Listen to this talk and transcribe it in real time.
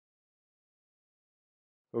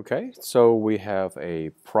Okay, so we have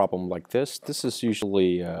a problem like this. This is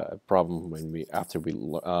usually a problem when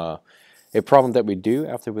a problem that we do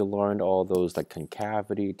after we learned all those like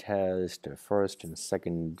concavity test, the first and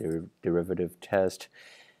second derivative test,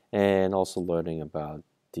 and also learning about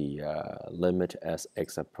the limit as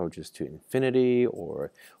x approaches to infinity,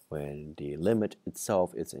 or when the limit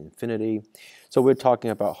itself is infinity. So we're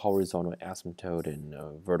talking about horizontal asymptote and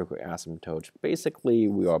vertical asymptote. Basically,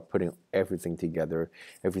 we are putting everything together,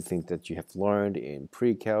 everything that you have learned in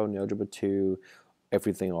pre-cal and algebra 2,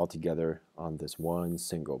 everything all together on this one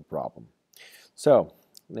single problem. So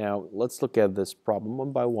now let's look at this problem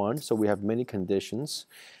one by one. So we have many conditions,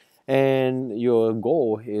 and your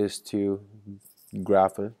goal is to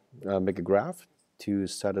make a graph to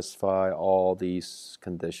satisfy all these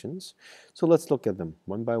conditions. So let's look at them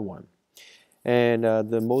one by one. And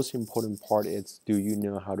the most important part is, do you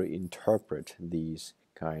know how to interpret these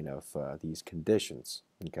these conditions,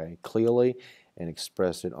 okay, clearly and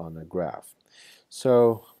express it on a graph?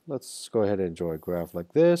 So let's go ahead and draw a graph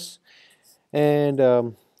like this. And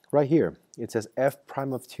right here, it says f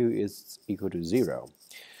prime of 2 is equal to 0.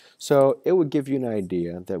 So it would give you an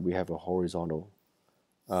idea that we have a horizontal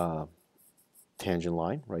uh, tangent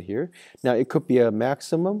line right here. Now it could be a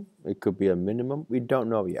maximum, it could be a minimum, we don't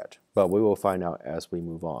know yet, but we will find out as we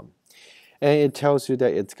move on. And it tells you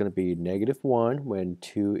that it's going to be -1 when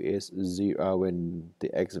 2 is 0, when the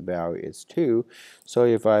x value is 2. So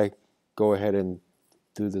if I go ahead and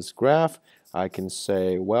do this graph, I can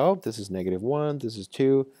say, well, this is -1, this is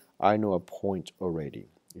 2. I know a point already.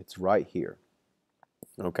 It's right here.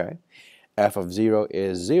 Okay. F of 0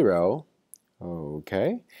 is 0.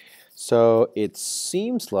 Okay. So it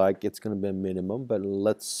seems like it's going to be a minimum, but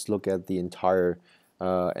let's look at the entire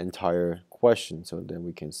question, so then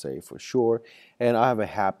we can say for sure. And I have a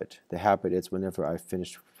habit. The habit is whenever I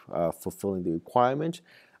finish fulfilling the requirement,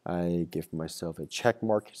 I give myself a check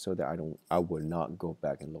mark so that I will not go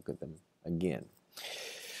back and look at them again.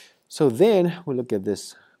 So then we look at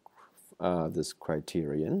this this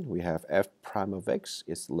criterion. We have f prime of x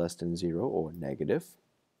is less than 0 or negative.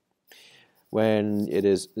 When it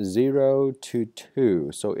is 0 to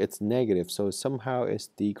 2, so it's negative, so somehow it's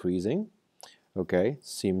decreasing. Okay,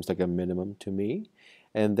 seems like a minimum to me.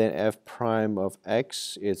 And then f prime of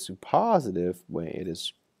x is positive when it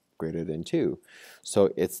is greater than 2.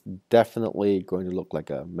 So it's definitely going to look like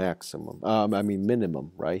a maximum,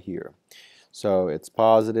 minimum right here. So it's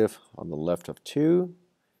positive on the left of 2.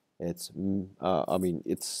 It's,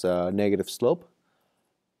 negative slope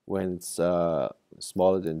when it's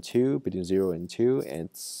smaller than 2, between 0 and 2, and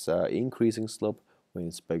it's increasing slope when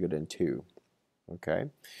it's bigger than 2. Okay,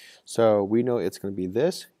 so we know it's going to be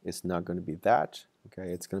this, it's not going to be that.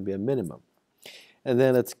 Okay, it's going to be a minimum. And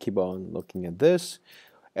then let's keep on looking at this.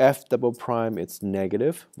 F double prime, it's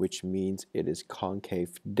negative, which means it is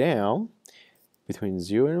concave down between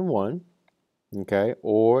 0 and 1, okay,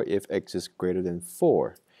 or if x is greater than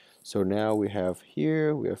 4. So now we have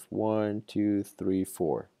here, we have 1, 2, 3,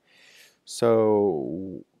 4.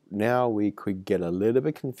 So now we could get a little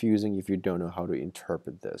bit confusing if you don't know how to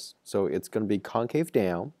interpret this. So it's going to be concave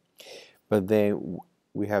down, but then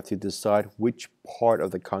we have to decide which part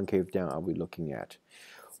of the concave down are we looking at.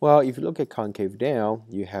 Well, if you look at concave down,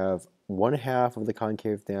 you have 1/2 of the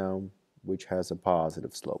concave down which has a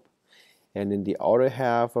positive slope, and in the other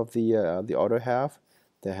half of the other half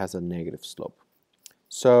that has a negative slope.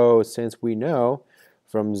 So since we know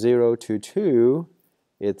from 0 to 2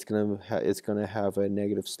 it's gonna have a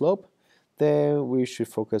negative slope, then we should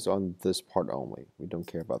focus on this part only. We don't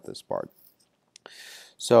care about this part.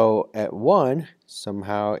 So at 1,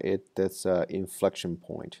 somehow that's an inflection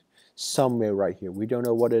point somewhere right here. We don't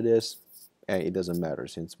know what it is, and it doesn't matter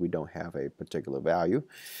since we don't have a particular value.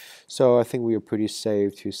 So I think we are pretty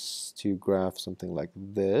safe to graph something like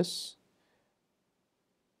this.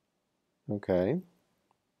 Okay.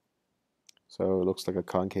 So it looks like a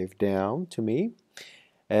concave down to me.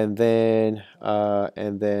 And then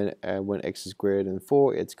when x is greater than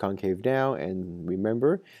 4, it's concave down. And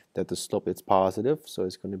remember that the slope is positive, so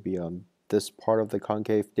it's going to be on this part of the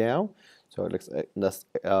concave down. So let's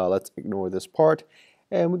ignore this part,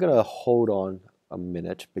 and we're going to hold on a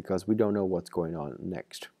minute because we don't know what's going on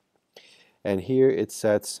next. And here it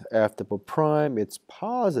sets f double prime. It's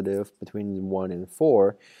positive between 1 and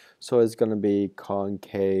 4, so it's going to be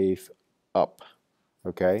concave up.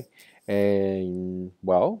 Okay. And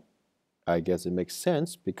well, I guess it makes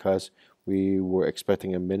sense because we were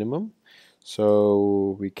expecting a minimum.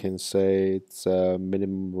 So we can say it's a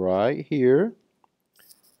minimum right here.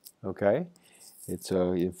 Okay, it's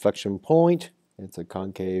an inflection point. It's a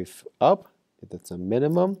concave up. That's a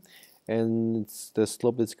minimum. and the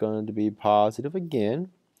slope is going to be positive again.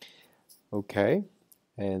 Okay,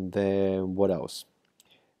 and then what else?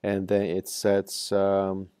 And then it sets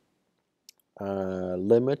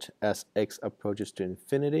limit as x approaches to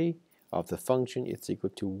infinity of the function is equal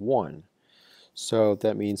to 1. So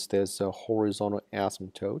that means there's a horizontal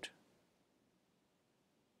asymptote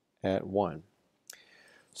at 1.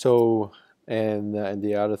 So, and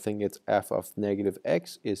the other thing is f of negative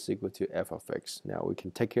x is equal to f of x. Now we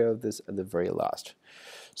can take care of this at the very last.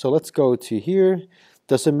 So let's go to here.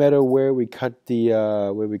 Doesn't matter where we cut the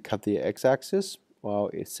x-axis.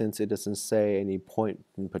 Well, since it doesn't say any point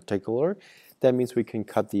in particular, that means we can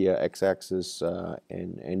cut the x-axis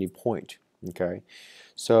in any point. Okay,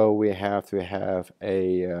 so we have to have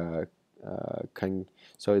a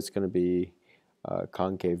so it's going to be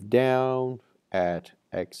concave down at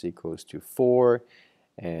x equals to 4,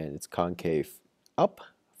 and it's concave up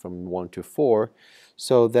from 1 to 4.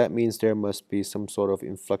 So that means there must be some sort of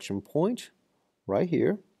inflection point right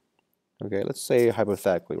here. Okay, let's say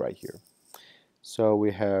hypothetically right here. So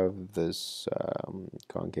we have this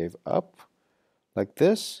concave up like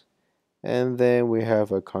this, and then we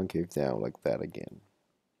have a concave down like that again.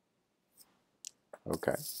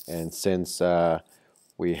 Okay, and since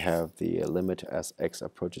we have the limit as x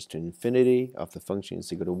approaches to infinity of the function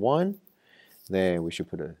is equal to 1, then we should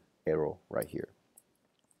put an arrow right here.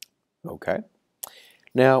 Okay,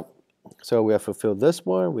 now, so we have fulfilled this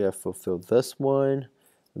one, we have fulfilled this one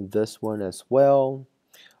as well.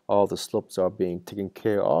 All the slopes are being taken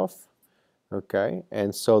care of. Okay,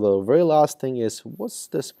 and so the very last thing is, what's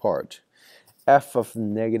this part? F of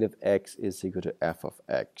negative x is equal to f of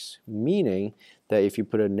x, meaning that if you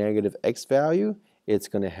put a negative x value, it's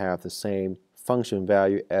going to have the same function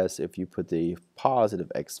value as if you put the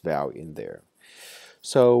positive x value in there.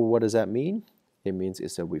 So what does that mean? It means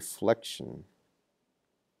it's a reflection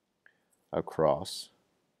across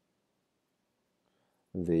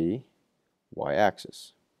the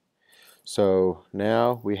y-axis. So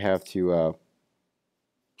now we have to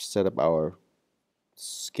set up our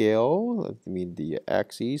scale, I mean the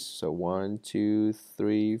axes, so 1, 2,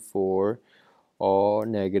 3, 4, all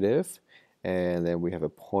negative, and then we have a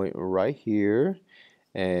point right here,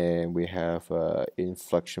 and we have an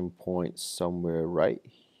inflection point somewhere right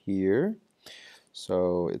here.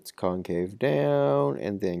 So it's concave down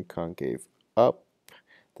and then concave up.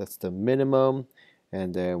 That's the minimum,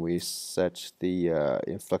 and then we set the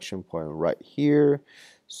inflection point right here.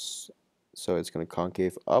 So it's going to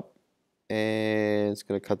concave up, and it's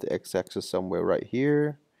going to cut the x-axis somewhere right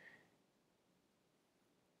here,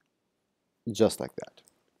 just like that.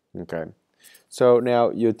 Okay, so now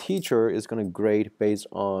your teacher is going to grade based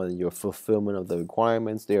on your fulfillment of the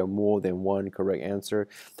requirements. There are more than one correct answer.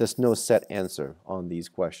 There's no set answer on these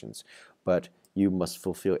questions, but you must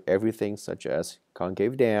fulfill everything, such as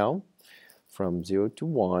concave down from 0 to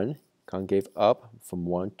 1, concave up from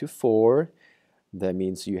 1 to 4. That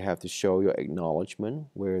means you have to show your acknowledgement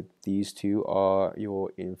where these two are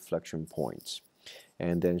your inflection points.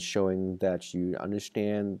 And then showing that you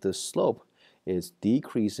understand the slope is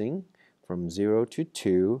decreasing from 0 to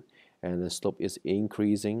 2, and the slope is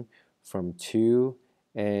increasing from 2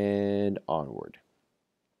 and onward.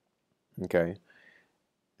 Okay.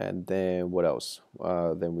 And then what else?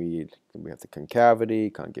 Then we have the concavity,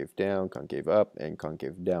 concave down, concave up, and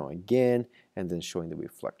concave down again, and then showing the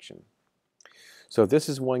reflection. So this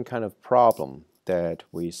is one kind of problem that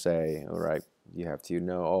we say, all right, you have to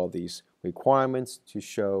know all these requirements to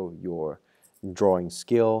show your drawing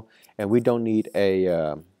skill, and we don't need a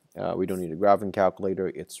graphing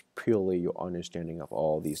calculator. It's purely your understanding of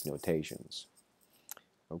all these notations.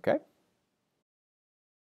 Okay.